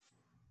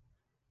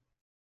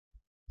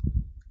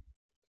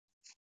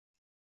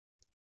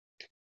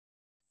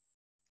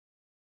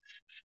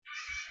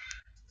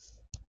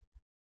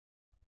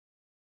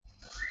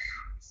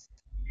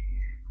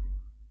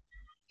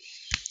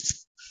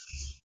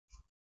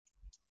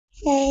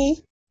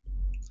Hey,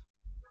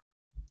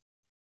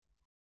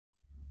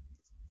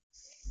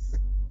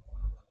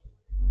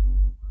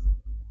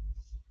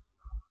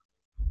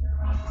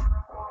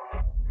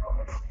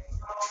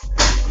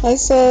 hey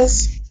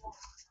sis.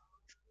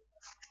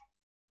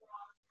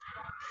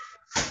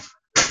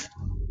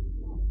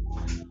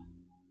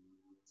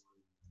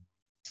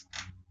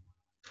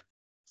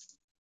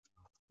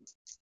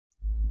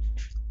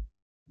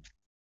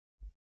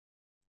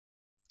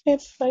 Hey,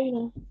 how you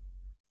doing?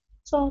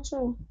 So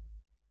too.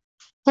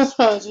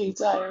 Oh, you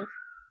tired?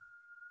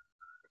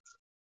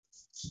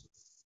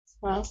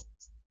 Huh?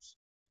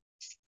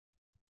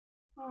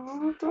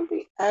 Oh, don't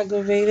be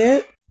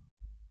aggravated.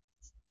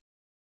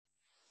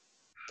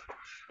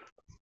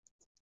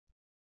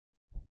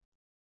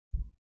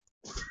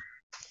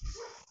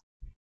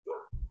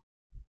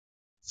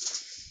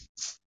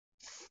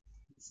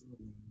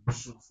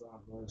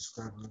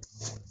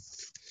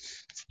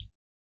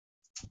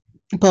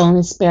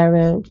 Bonus spare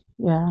rib.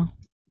 Yeah,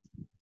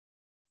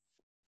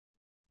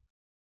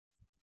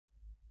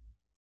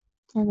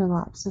 and the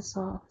lobster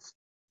sauce.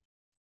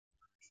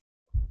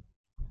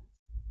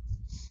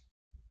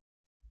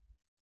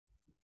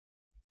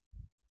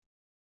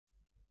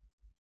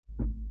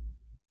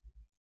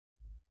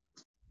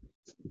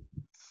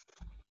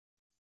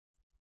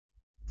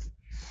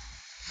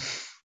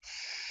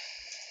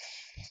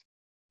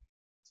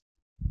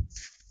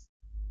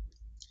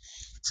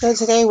 So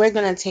today we're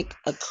gonna take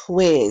a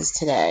quiz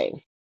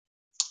today,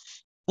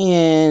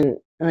 and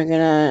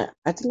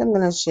I think I'm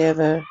gonna share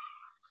the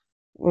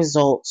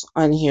results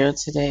on here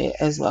today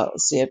as well.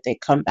 See if they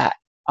come back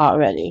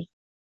already.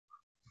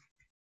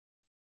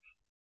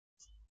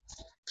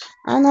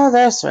 I know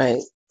that's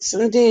right.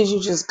 Some days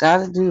you just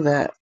gotta do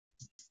that.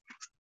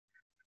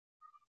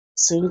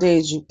 Some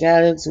days you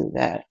gotta do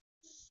that.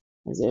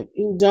 'Cause if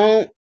you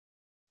don't,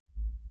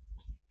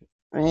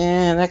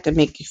 man, that could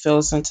make you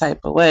feel some type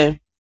of way.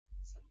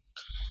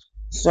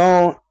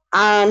 So,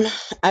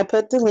 I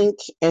put the link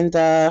in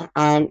the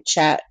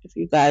chat if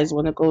you guys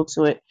want to go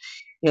to it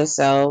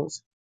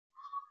yourselves.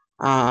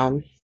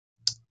 Um,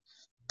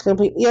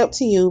 Completely up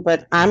to you,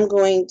 but I'm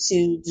going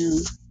to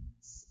do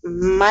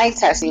my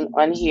testing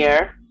on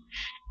here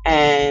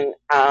and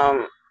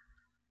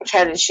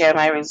try to share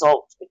my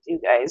results with you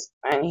guys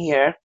on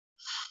here.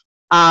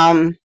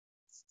 Um,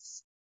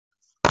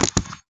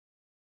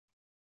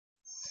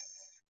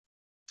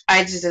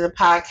 I just did a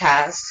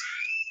podcast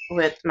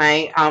with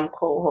my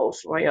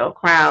co-host Royal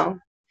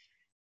Crown,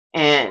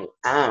 and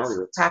we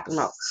were talking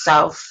about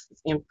self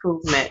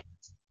improvement.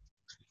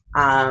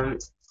 Um,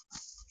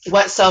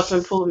 what self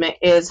improvement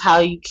is, how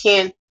you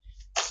can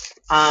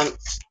um,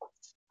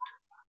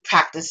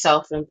 practice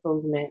self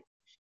improvement,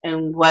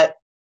 and what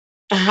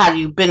how do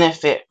you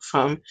benefit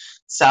from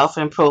self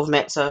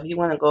improvement. So if you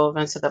want to go over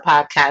into the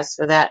podcast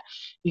for that,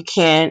 you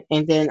can.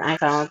 And then I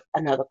found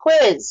another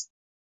quiz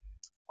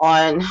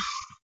on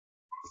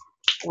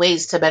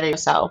ways to better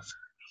yourself.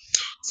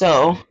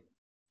 So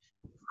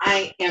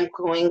I am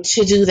going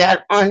to do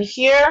that on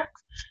here,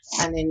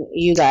 and then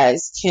you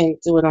guys can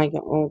do it on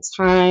your own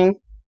time,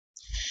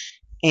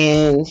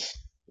 and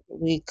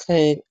we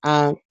could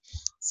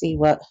see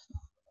what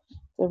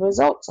the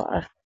results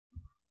are.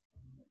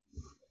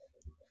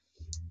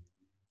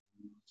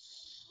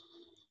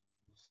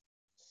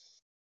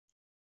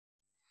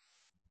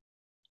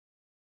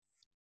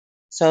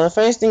 So the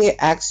first thing it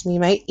asks me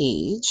my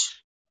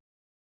age,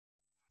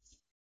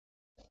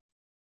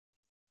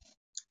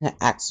 it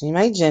asks me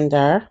my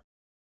gender,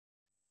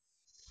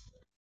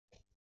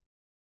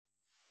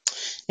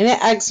 and it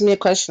asks me a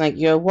question like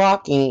you're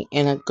walking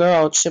and a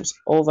girl trips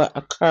over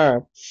a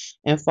curb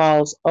and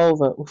falls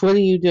over. What do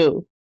you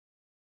do?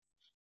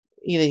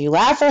 Either you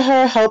laugh at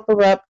her, help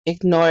her up,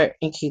 ignore it,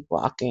 and keep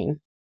walking.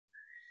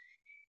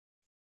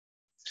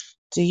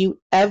 Do you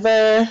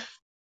ever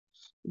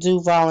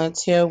do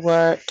volunteer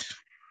work?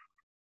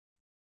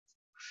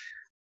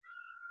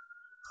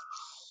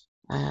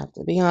 I have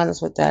to be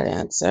honest with that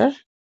answer.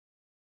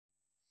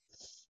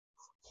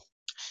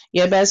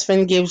 Your best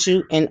friend gives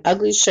you an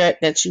ugly shirt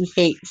that you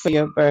hate for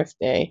your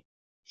birthday.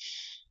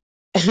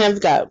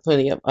 I've got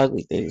plenty of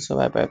ugly things for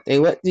my birthday.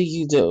 What do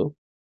you do?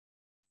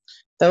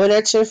 Throw it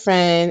at your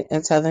friend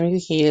and tell them you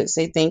hate it.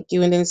 Say thank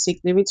you and then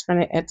secretly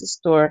return it at the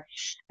store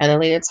at a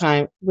later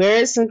time.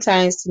 Wear it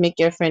sometimes to make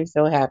your friend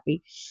feel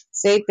happy.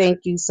 Say thank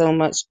you so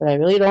much, but I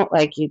really don't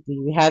like it. Do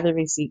you have the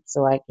receipt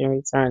so I can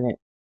return it?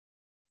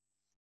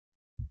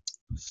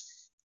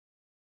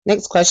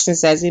 Next question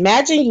says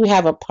imagine you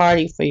have a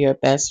party for your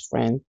best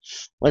friend.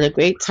 What a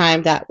great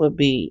time that would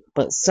be.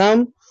 But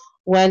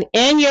someone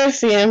in your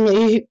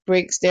family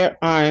breaks their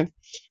arm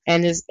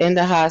and is in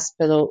the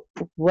hospital.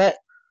 What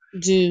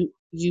do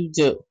you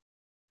do?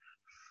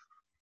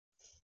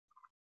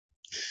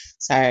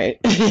 Sorry,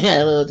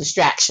 a little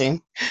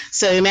distraction.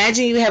 So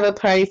imagine you have a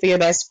party for your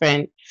best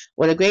friend.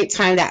 What a great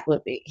time that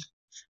would be.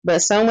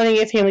 But someone in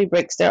your family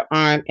breaks their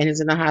arm and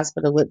is in the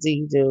hospital. What do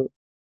you do?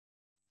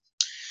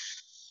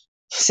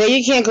 Say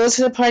you can't go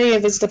to the party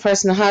and visit the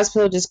person in the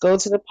hospital. Just go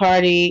to the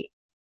party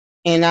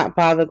and not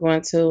bother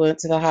going to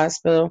the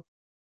hospital.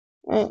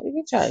 Well, you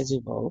can try to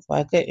do both.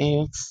 Why couldn't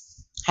you?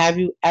 Have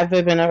you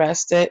ever been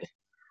arrested?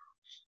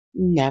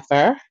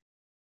 Never.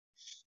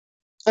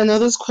 I know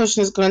this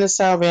question is going to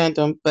sound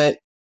random, but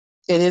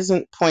it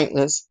isn't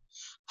pointless.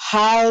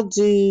 How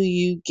do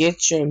you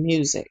get your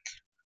music?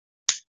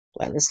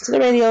 Do I listen to the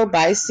radio,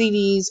 buy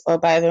CDs, or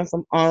buy them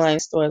from online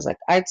stores like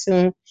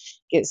iTunes?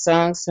 Get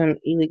songs from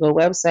illegal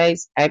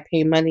websites? I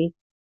pay money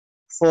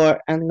for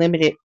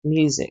unlimited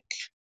music.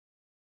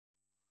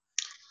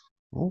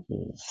 Oh,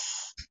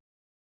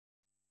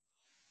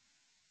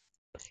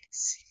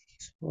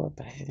 CDs or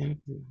buy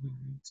them.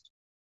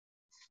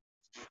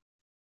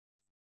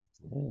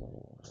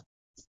 Oh,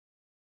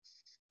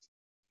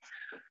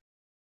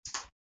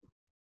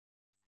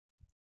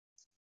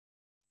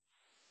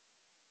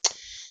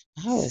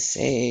 I would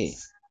say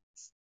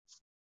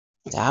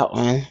that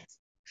one.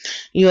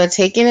 You are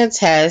taking a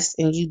test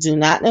and you do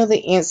not know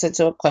the answer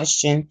to a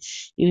question.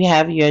 You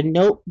have your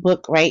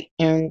notebook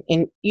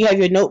you have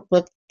your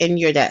notebook in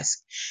your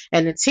desk,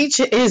 and the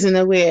teacher isn't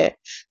aware,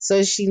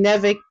 so she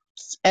never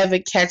ever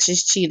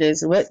catches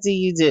cheaters. What do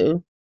you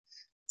do?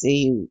 Do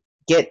you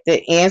get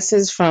the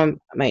answers from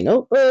my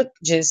notebook?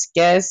 Just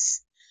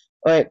guess,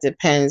 or it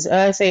depends.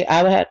 I say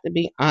I would have to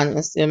be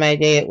honest. In my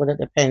day, it would have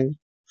depended.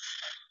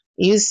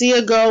 You see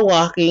a girl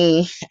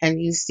walking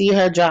and you see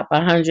her drop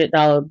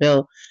 $100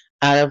 bill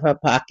out of her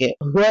pocket.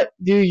 What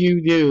do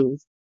you do?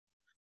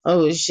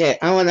 Oh shit.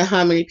 I wonder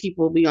how many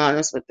people will be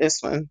honest with this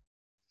one.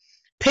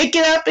 Pick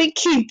it up and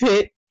keep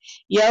it.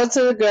 Yell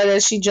to the girl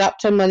that she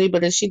dropped her money,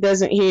 but if she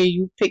doesn't hear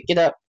you, pick it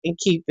up and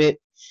keep it.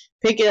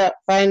 Pick it up,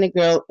 find the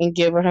girl, and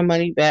give her her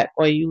money back,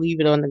 or you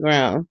leave it on the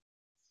ground.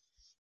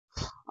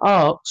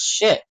 Oh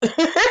shit.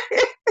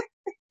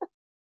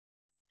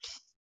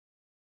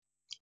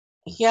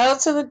 Yell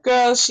to the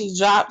girl she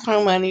dropped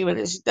her money, but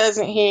if she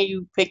doesn't hear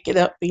you, pick it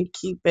up and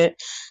keep it.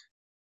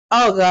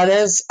 Oh god,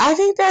 I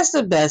think that's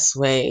the best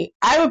way.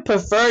 I would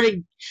prefer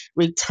to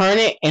return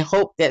it and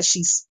hope that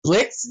she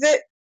splits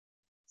it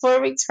for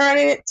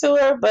returning it to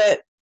her,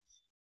 but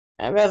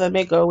I'd rather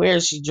make her aware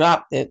she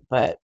dropped it,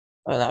 but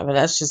whatever,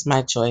 that's just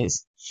my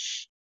choice.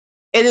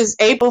 It is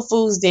April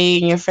Fool's Day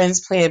and your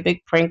friends play a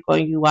big prank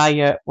on you while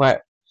you're at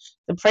work.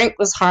 The prank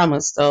was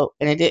harmless though,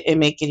 and it didn't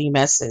make any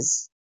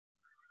messes.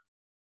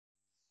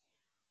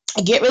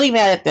 I get really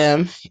mad at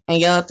them and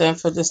yell at them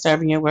for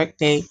disturbing your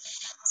workday.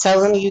 Tell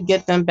them you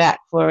get them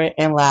back for it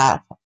and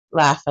laugh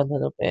a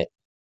little bit.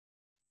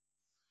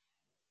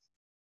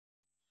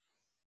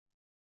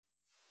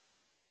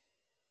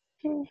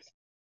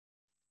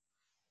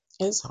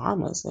 It's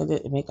harmless. It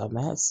didn't make a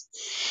mess.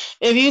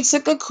 If you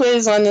took a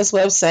quiz on this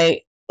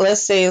website,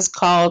 let's say it's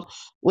called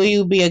 "Will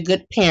You Be a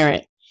Good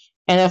Parent?"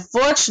 and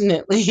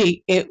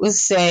unfortunately, it would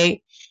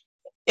say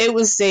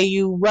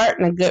you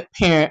weren't a good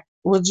parent.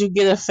 Would you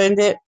get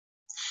offended?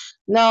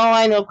 No,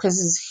 I know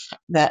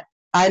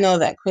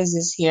that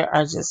quizzes here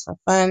are just for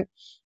fun.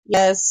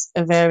 Yes,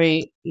 a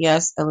very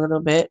yes, a little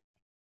bit.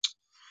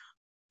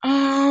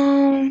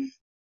 Um,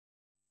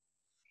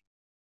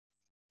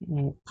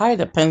 Probably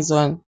depends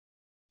on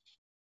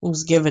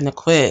who's giving the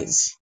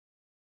quiz.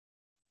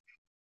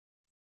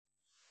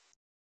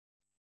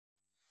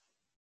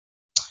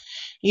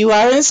 You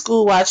are in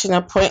school watching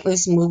a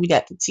pointless movie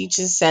that the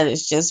teacher said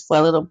is just for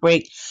a little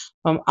break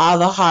from all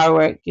the hard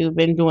work you've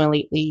been doing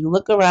lately. You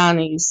look around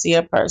and you see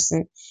a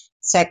person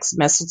text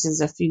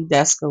messages a few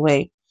desks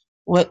away.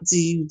 What do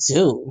you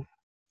do?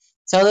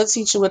 Tell the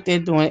teacher what they're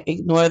doing.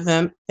 Ignore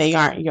them. They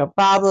aren't your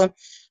problem.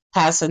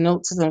 Pass a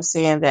note to them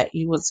saying that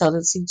you will tell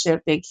the teacher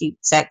if they keep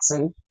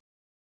texting.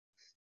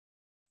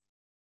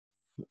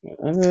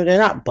 I mean, they're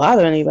not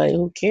bothering anybody.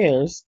 Who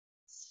cares?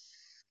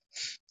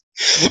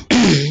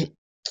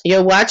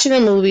 You're watching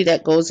a movie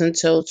that goes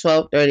until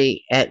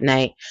 12:30 at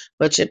night,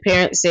 but your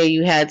parents say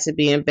you had to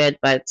be in bed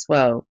by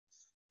 12.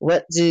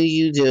 What do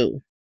you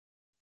do?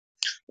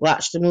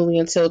 Watch the movie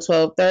until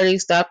 12:30,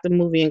 stop the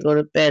movie and go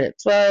to bed at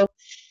 12.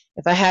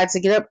 If I had to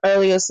get up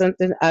early or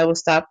something, I would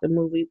stop the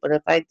movie, but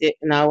if I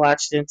didn't, I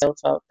watched it until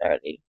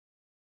 12:30.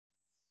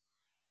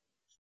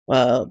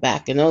 Well,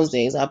 back in those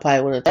days, I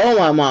probably would have told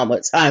my mom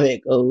what time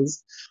it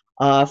goes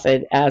off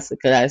and asked her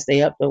could I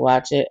stay up to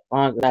watch it,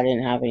 long as I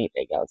didn't have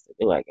anything else to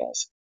do, I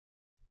guess.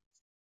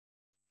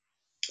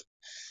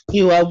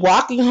 You are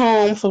walking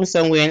home from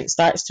somewhere and it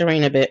starts to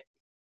rain a bit.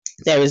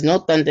 There is no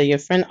thunder. Your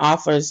friend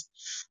offers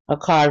a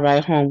car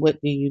ride home.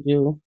 What do you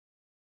do?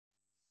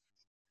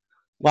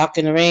 Walk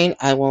in the rain.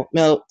 I won't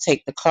melt.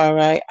 Take the car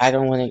ride. I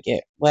don't want to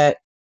get wet.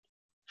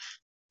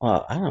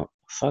 Well, I don't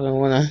fucking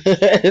want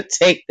to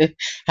take the.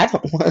 I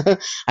don't want to.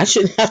 I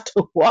shouldn't have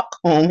to walk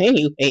home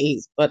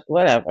anyways, but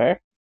whatever.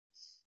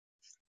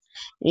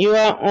 You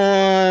are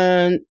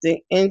on the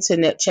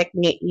internet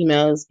checking your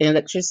emails and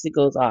electricity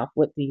goes off.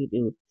 What do you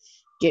do?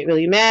 Get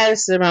really mad,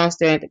 sit around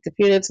staring at the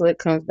computer till it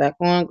comes back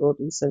on, go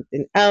do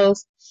something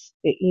else.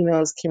 The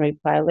emails can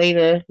reply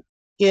later.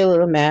 Get a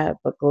little mad,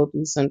 but go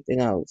do something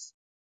else.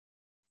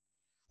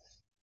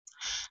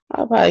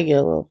 I'll probably get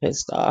a little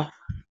pissed off,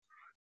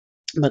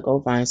 but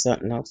go find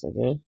something else to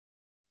do.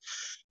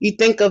 You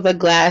think of a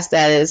glass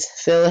that is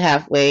filled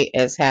halfway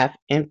as half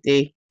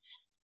empty.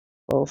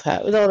 both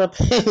have. It all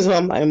depends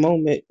on my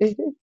moment.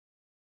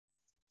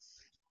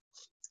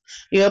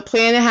 You're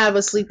planning to have a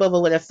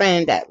sleepover with a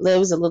friend that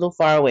lives a little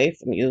far away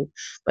from you,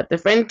 but the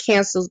friend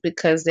cancels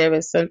because there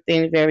is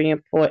something very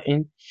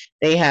important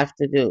they have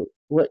to do.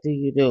 What do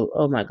you do?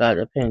 Oh my God,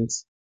 it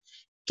depends.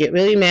 Get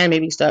really mad,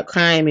 maybe start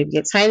crying, maybe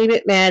get a tiny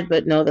bit mad,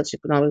 but know that you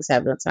can always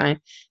have no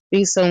time.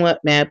 Be somewhat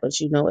mad, but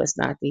you know it's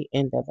not the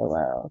end of the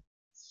world.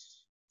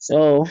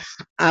 So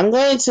I'm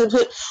going to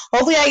put,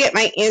 hopefully, I get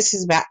my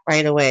answers back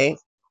right away.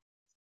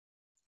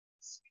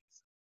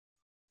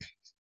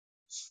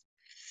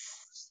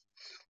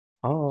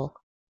 Oh,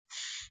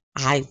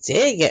 I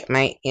did get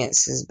my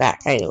answers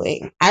back right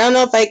away. I don't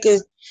know if I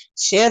could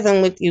share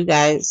them with you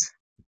guys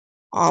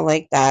all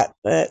like that,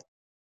 but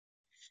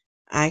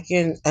I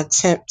can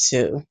attempt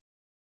to.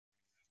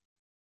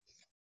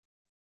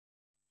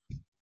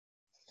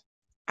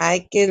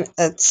 I can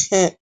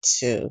attempt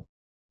to.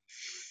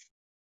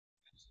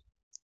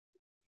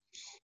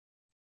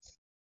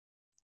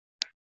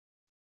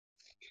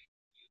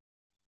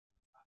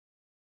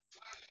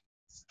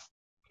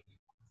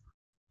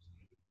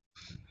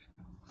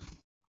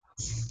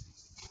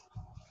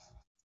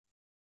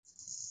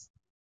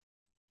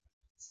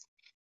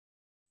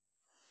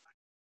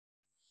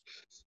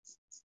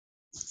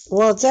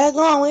 Well,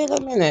 daggone, wait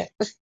a minute.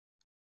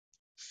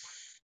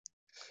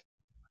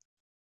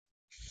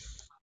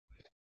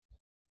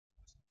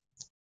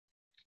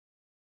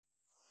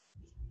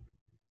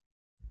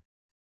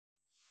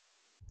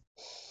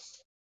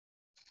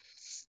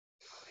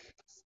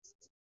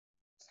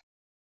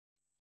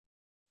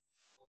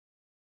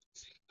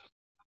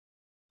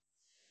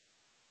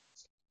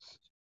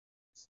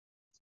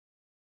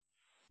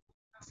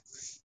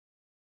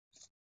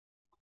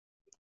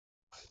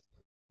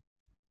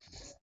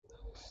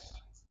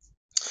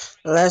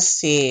 Let's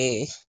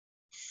see.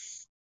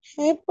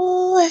 Hey,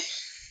 boy,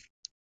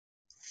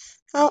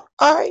 how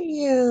are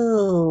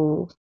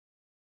you?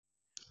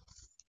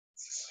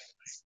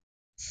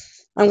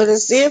 I'm going to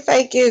see if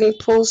I can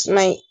post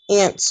my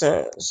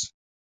answers.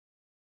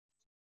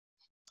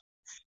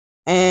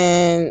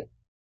 And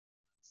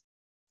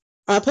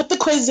I'll put the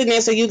quiz in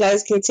there so you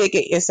guys can take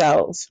it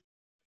yourselves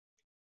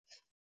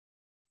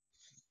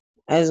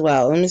as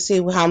well. Let me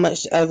see how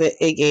much of it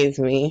gave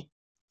me.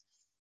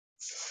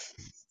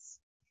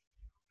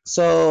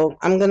 So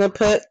I'm going to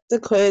put the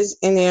quiz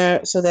in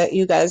there so that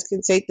you guys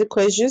can take the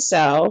quiz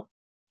yourself.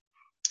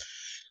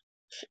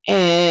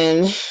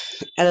 And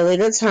at a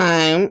later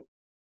time,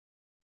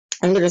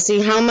 I'm going to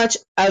see how much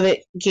of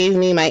it gave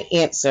me my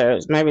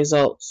answers, my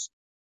results.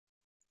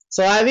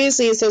 So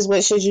obviously it says,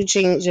 what should you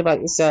change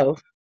about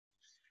yourself?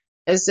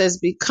 It says,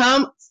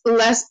 become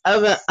less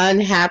of an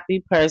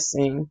unhappy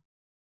person.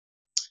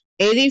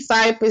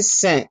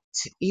 85%.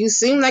 You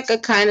seem like a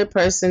kind of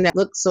person that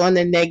looks on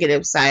the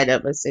negative side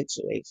of a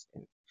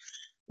situation.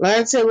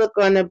 Learn to look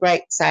on the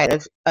bright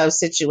side of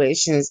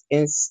situations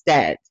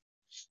instead.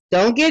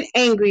 Don't get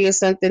angry if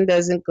something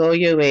doesn't go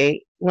your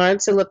way. Learn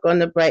to look on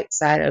the bright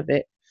side of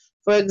it.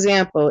 For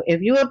example,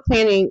 if you are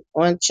planning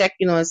on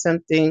checking on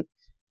something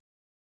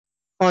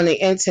on the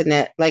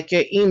internet, like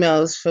your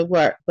emails for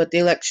work, but the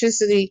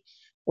electricity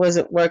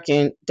wasn't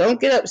working, don't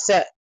get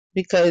upset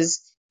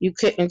because you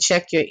couldn't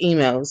check your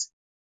emails.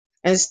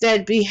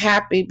 Instead, be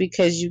happy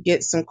because you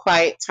get some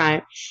quiet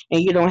time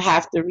and you don't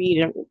have to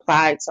read and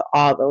reply to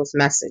all those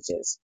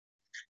messages.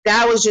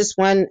 That was just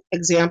one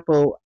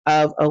example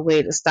of a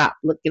way to stop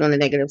looking on the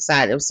negative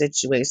side of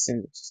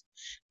situations.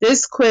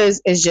 This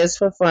quiz is just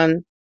for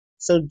fun,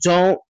 so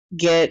don't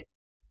get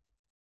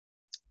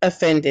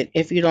offended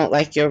if you don't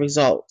like your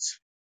results.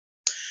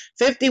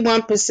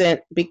 51%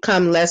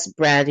 become less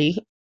bratty.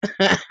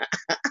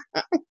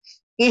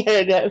 You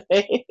heard that,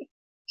 right?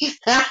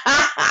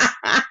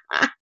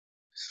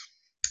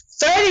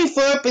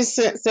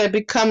 34% said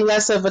become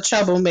less of a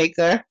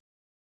troublemaker.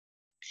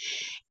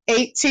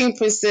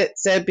 18%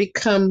 said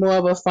become more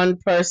of a fun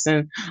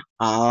person.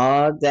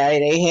 Oh, daddy,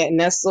 they hitting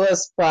that sore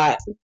spot.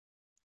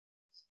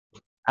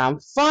 I'm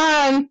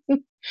fun.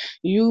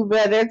 You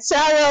better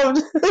tell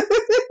them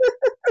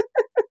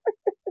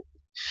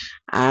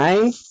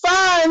I'm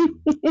fun.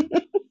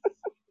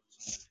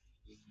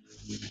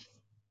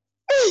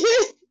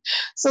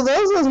 So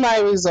those was my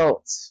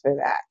results for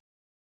that.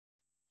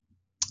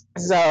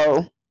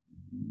 So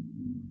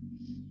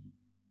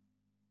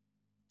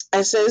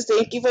I says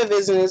thank you for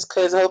visiting this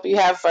quiz. I hope you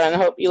have fun. I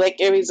hope you like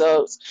your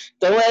results.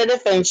 Don't let it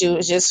offend you.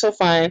 It's just for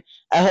fun.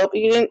 I hope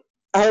you didn't.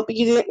 I hope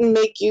you didn't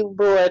make you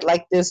bored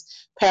like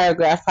this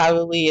paragraph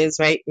probably is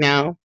right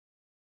now.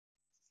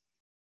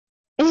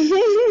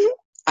 I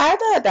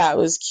thought that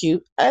was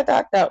cute. I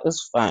thought that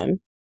was fun.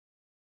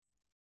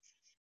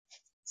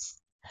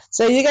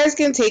 So you guys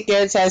can take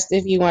your test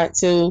if you want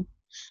to.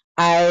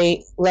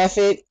 I left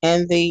it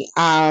in the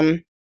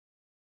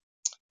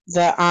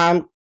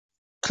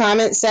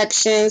comment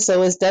section.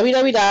 So it's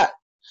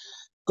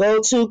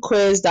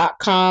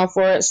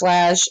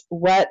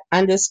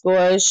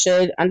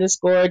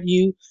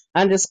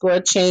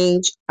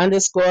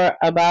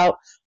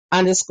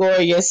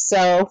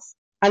yourself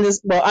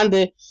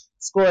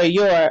underscore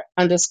your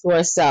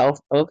underscore self.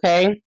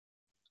 Okay.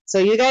 So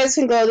you guys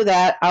can go to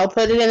that. I'll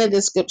put it in the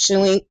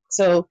description link.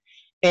 So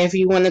if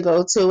you want to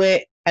go to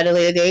it at a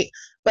later date.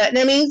 But in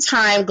the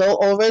meantime, go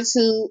over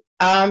to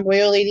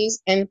Royal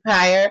Ladies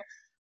Empire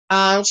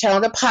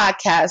channel, the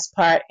podcast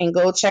part, and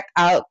go check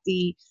out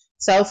the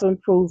self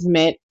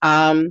improvement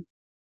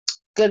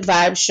good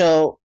vibe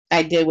show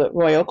I did with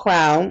Royal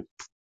Crown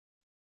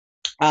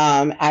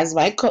as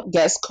my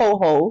guest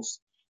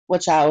co-host,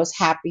 which I was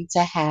happy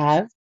to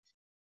have.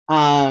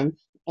 And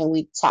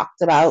we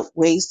talked about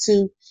ways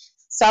to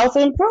self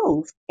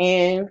improve,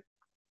 and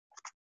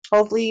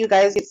hopefully you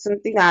guys get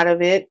something out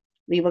of it.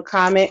 Leave a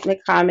comment in the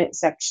comment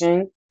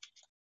section,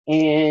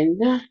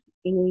 and in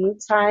the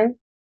meantime,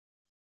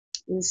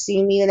 you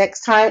see me the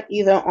next time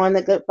either on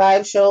the Good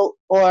Vibe Show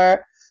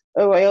or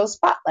a Royal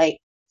Spotlight.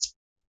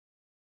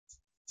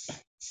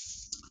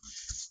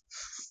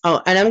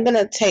 Oh, and I'm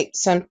gonna take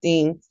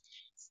something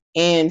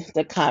in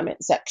the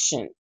comment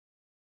section,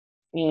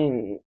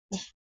 and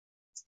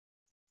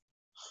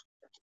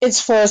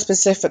it's for a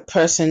specific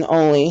person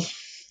only.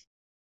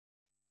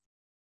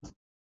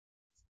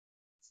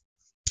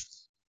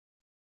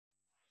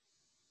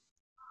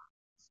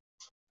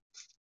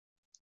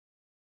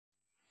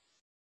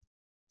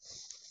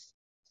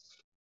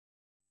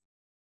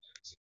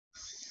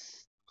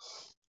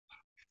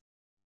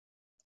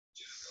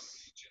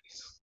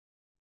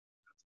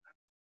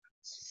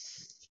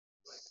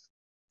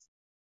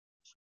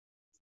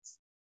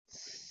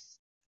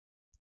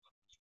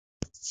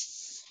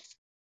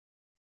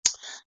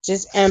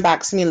 Just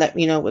inbox me, let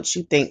me know what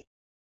you think.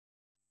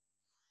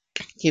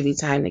 Give you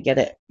time to get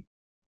it.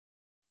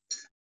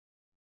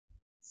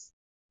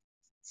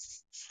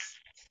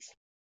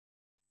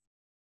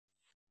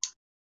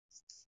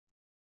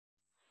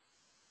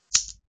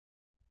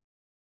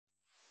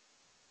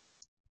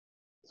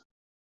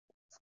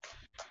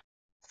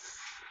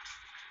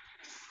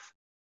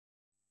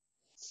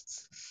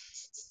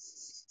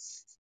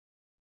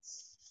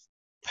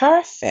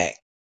 Perfect.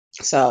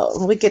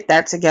 So we get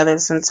that together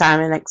sometime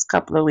in the next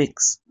couple of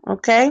weeks.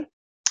 Okay.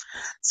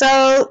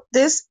 So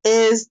this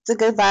is the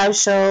Good Vibe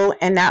Show,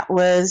 and that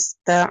was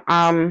the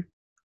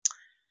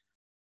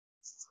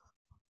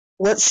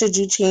what should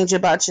you change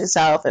about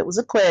yourself? It was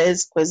a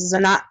quiz. Quizzes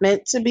are not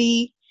meant to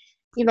be,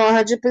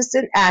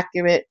 100%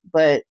 accurate,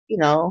 but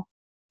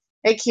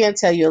it can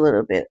tell you a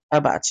little bit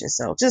about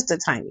yourself, just a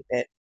tiny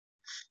bit.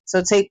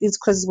 So take these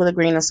quizzes with a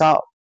grain of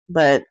salt.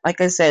 But like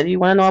I said, if you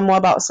want to know more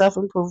about self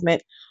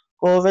improvement,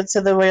 go over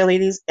to the Royal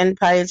Ladies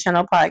Empire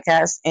Channel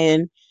podcast,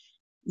 and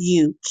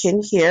you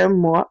can hear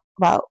more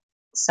about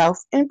self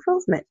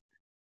improvement.